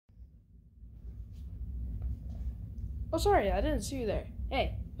Oh, sorry, I didn't see you there.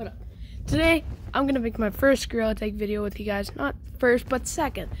 Hey, what up? Today, I'm gonna make my first gorilla tag video with you guys. Not first, but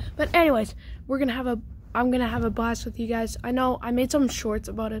second. But anyways, I'm gonna have a blast with you guys. I know I made some shorts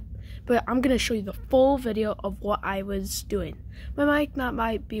about it, but I'm gonna show you the full video of what I was doing. My mic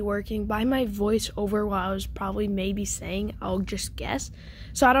might be working by my voice over while I was probably maybe saying, I'll just guess.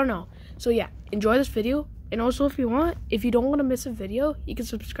 So I don't know. So yeah, enjoy this video. And also, if you don't want to miss a video, you can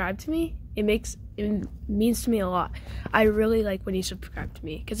subscribe to me. It means to me a lot. I really like when you subscribe to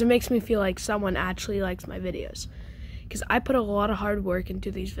me because it makes me feel like someone actually likes my videos. Because I put a lot of hard work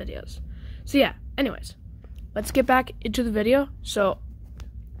into these videos. So yeah, anyways, let's get back into the video. So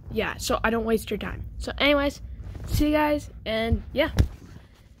yeah, so I don't waste your time. So anyways, see you guys, and yeah,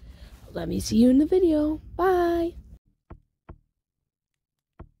 let me see you in the video. Bye.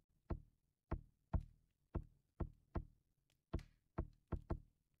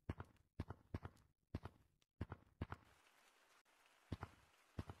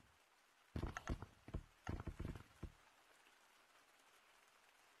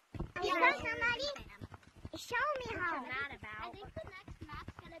 Show me how. I think the next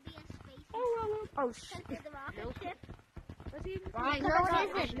map's gonna be a space. Oh shit! The rocket ship. Why? No, it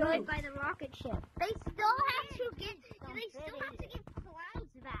isn't destroyed by the rocket ship. They still have to get. They still have to get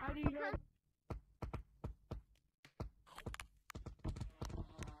clouds back. How do you know?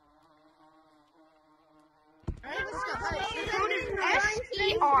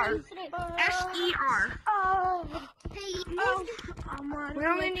 S-E-R. Oh. We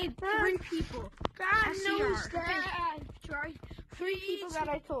only need 3 people. God knows that. Sorry. 3 people that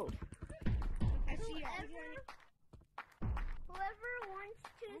I told. Whoever wants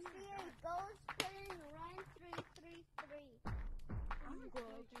to see a ghost, put in 1333.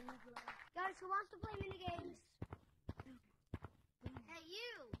 Guys, who wants to play minigames? Hey,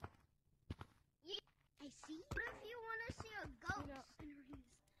 you! I see. What if you want to see a ghost?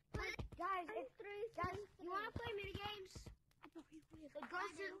 Guys, you want to play minigames?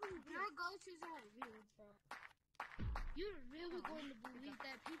 Your ghost is all weird, bro. You're really going to believe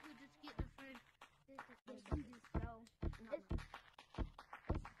that people just get their friend.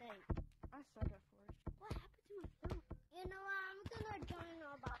 I suck at Forge. What happened to my phone? You know what? I'm gonna join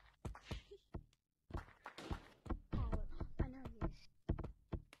all about. I know this.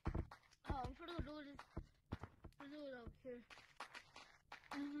 Oh, I'm gonna do this. I'm gonna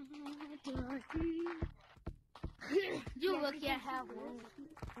do it over here. You look at how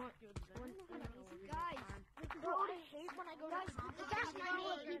Guys, I hate when I go to the that's my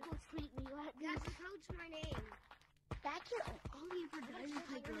name. People treat me like this. That's my name. Back here, all you for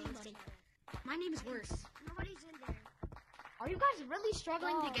buddy. My name is worse. Nobody's in there. Are you guys really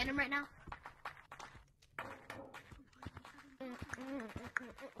struggling to get him right now?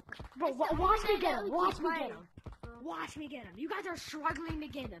 Bro, watch me get him. Watch me get him. Watch me get him. You guys are struggling to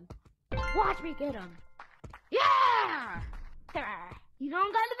get him. Watch me get him. Yeah! You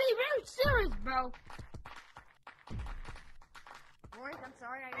don't gotta be real serious, bro. Boris, I'm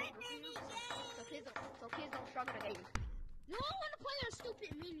sorry I didn't do you. So kids don't struggle to get you. You don't want to play a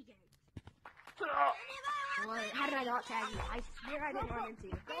stupid minigame. How did I not tag you? I swear I didn't run into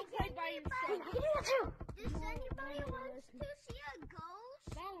you. Go play by yourself. Does anybody want to see a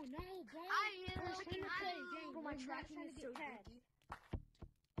ghost? No, bro. I am. We're trying to play a game. Bro, my tracking is so tagged.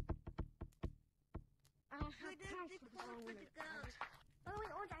 I don't have time for the phone. Oh,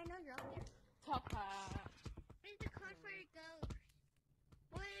 wait, Orange, I know you're up here. Where's the code for your ghost?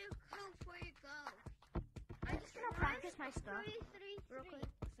 Where's the code for your ghost? I'm just gonna practice my stuff 333. real quick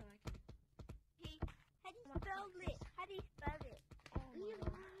so I can. Hey, how do you spell it? How do you spell it?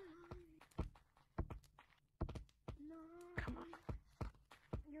 No. Come on.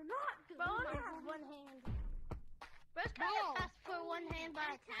 You're not good. Bro, I have one hand. Bro's kind of fast for one hand, but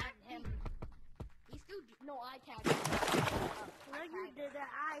I tagged him. No, I tagged him. No, you did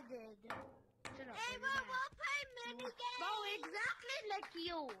it. I did. Shut up. Hey, bro, we'll play minigames. Bro, exactly like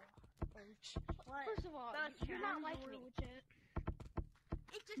you. What? First of all, you're not like me.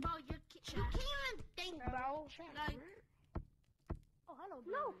 It's just, Bro, you can't even think, bro. Like, Oh, hello,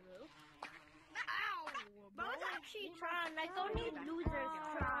 No. ow, Bro's actually trying. Like, only losers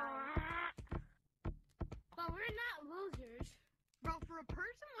try. But we're not losers. Bro, for a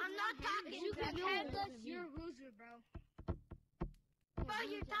person I'm not talking if you to can you. tag us, you're a loser, bro. Bro,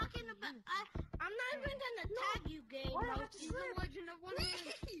 you're talking about. I'm not even gonna tag you, game. What bro. happened to the Legend of One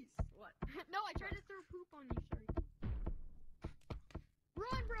Piece? What? No, I tried to throw poop on you, sorry.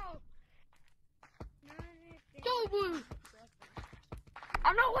 Run, bro! Go, blue!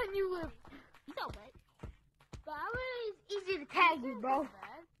 I'm not letting you live. No, but. But I was easy to tag you, bro.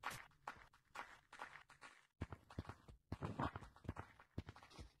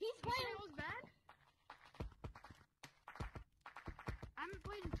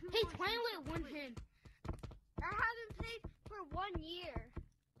 playing with one hand. I haven't played for 1 year.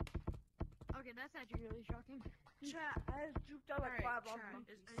 Okay, that's actually really shocking. Chat, I have juked out like 5 months.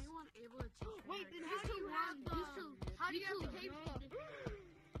 Is anyone able to teach me? Wait, then how do you have the? How do you have the tape stuff?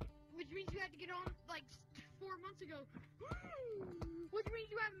 Which means you had to get on like 4 months ago. Which means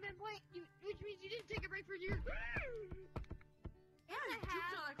you haven't been playing. Which means you didn't take a break for a year. Yes, I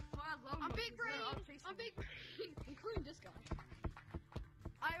have. Like 5 levels. I'm big brain. I'm big brain. Including this guy.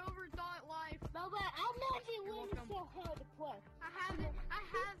 I overthought life. No, but I'm not even so hard to play. I haven't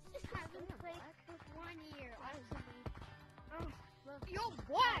played for 1 year. Yo,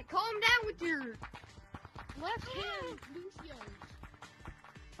 what? Calm down with your left hand, Lucio.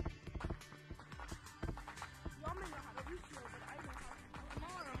 Y'all may know how to Lucio, but I know how to. Come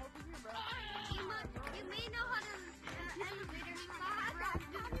on, I'm over here, bro. You may know how to elevator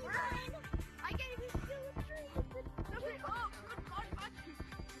run. I can't even do it.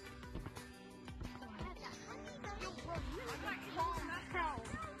 Yo, bro, you calm down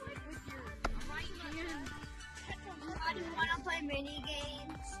with your right hand. I just want to play mini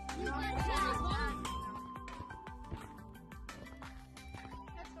games.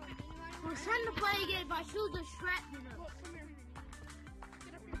 We're trying to play again, but I still distracted us.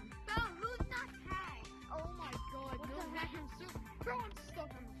 Bro, who's not tagged? Oh my god, no back him so. Bro, I'm stuck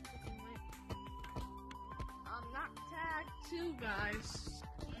on the freaking lamp. I'm not tagged too, guys.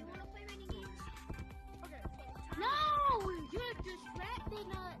 Do you want to play mini games? Okay. No, you're distracting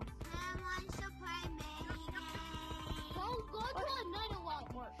us. I want to play mini games. Go to another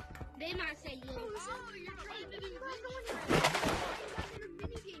one. They might say you. Oh, you're trying to do this.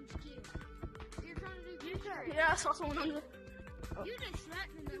 Mini games, kid. You're trying to do this. Yeah, I saw someone on the. You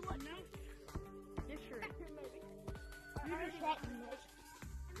distracting us, you know? Yes, sure. You're distracting us.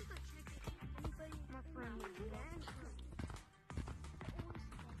 My friend will do that.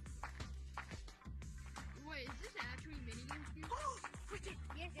 Wait, is this actually mini games, dude?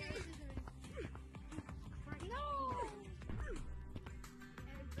 Yes, it is. No!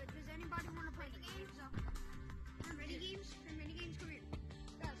 But does anybody want to play the games? For mini games? For mini games, come here.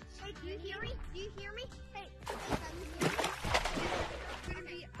 Hey, do you hear me? Do you hear me? Hey, can you hear me? It's gonna be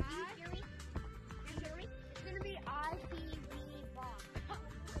Do you hear me? Do you hear me? It's gonna be ITV bomb.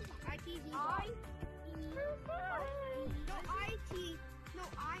 ITV. No, IT. No,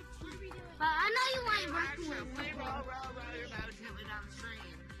 IT. But I know you ain't working with me. You're about to get me down the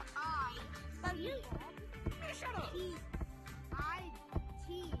stream. But you. Shut up. IT.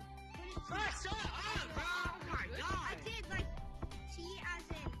 Shut up, bro! Oh my I god! did like T as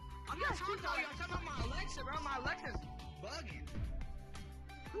in. I'm not talking about you, I'm talking about my Alexa, bro. My Alexa's bugging.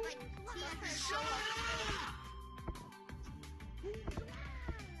 Like T as in. Shut up!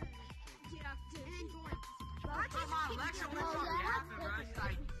 My Alexa went on the app and bro, it's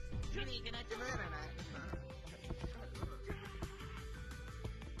like, you need to connect to the internet.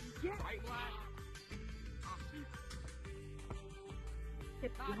 Right, what?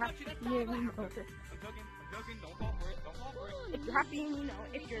 If you're happy, you know it. I'm joking, don't fall for it, don't fall for it. If you're happy and you know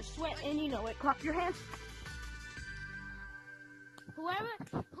it. If you're sweating, you know it. Clap your hands. Whoever's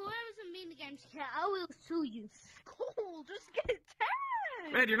in mini games can, I will sue you. Cool, just get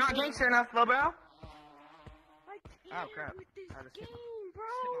tagged. Man, you're not gangster enough, though, bro. I can't Oh, crap. with this I just hit game, bro.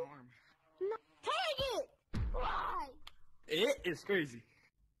 my arm. No, tag it. Why? It is crazy.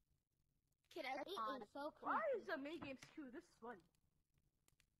 Kid, it is so Why cool. is the mini games too? This is fun.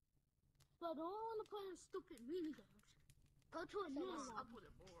 But I don't want to play on stupid mini games. Go to another one. Up with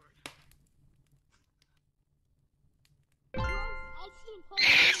a board. I've seen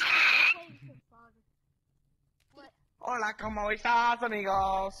playing for father. Hola, ¿cómo estás,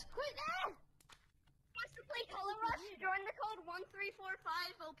 amigos? Quit that! Wants to play Color Rush? Join the code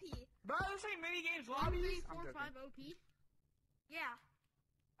 1345OP. Bro, this ain't mini games lobbies. 3, 4, 5 OP. Yeah.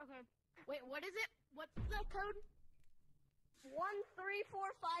 Okay. Wait, what is it? What's that code?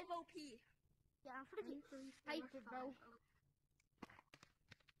 1345OP. Yeah, I'm pretty hyped, bro.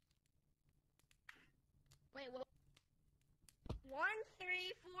 Wait, what?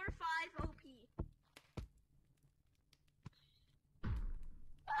 1345OP.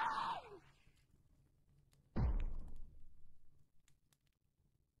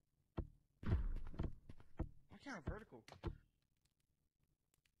 What kind of vertical?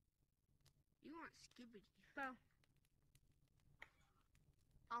 You want skibbity. Bro.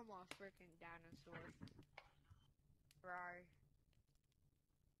 I'm a freaking dinosaur. Roar.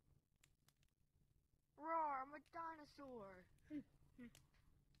 Roar, I'm a dinosaur. Huh?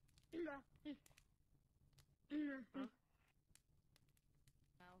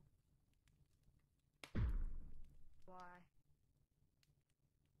 No. Why?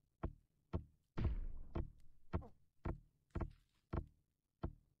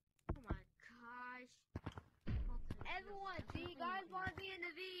 what? Do you guys want to be in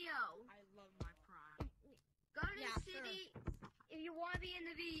the video? I love my prime. Go to the city if you want to be in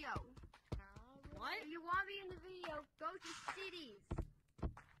the video. What? If you want to be in the video, go to cities.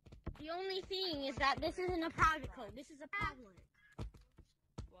 The only thing is that this isn't a private code. This is a public.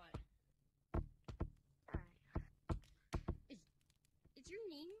 What? Is your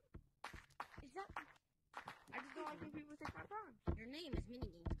name? Is that I just don't like when people take my prime. your name? Is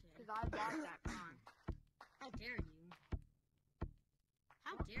Mini Games Kid? Because I bought that prime. How dare you?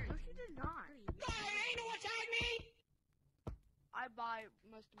 How dare No, you? she did not. How dare you? I buy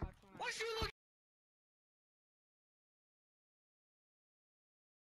most of my prime. What you looking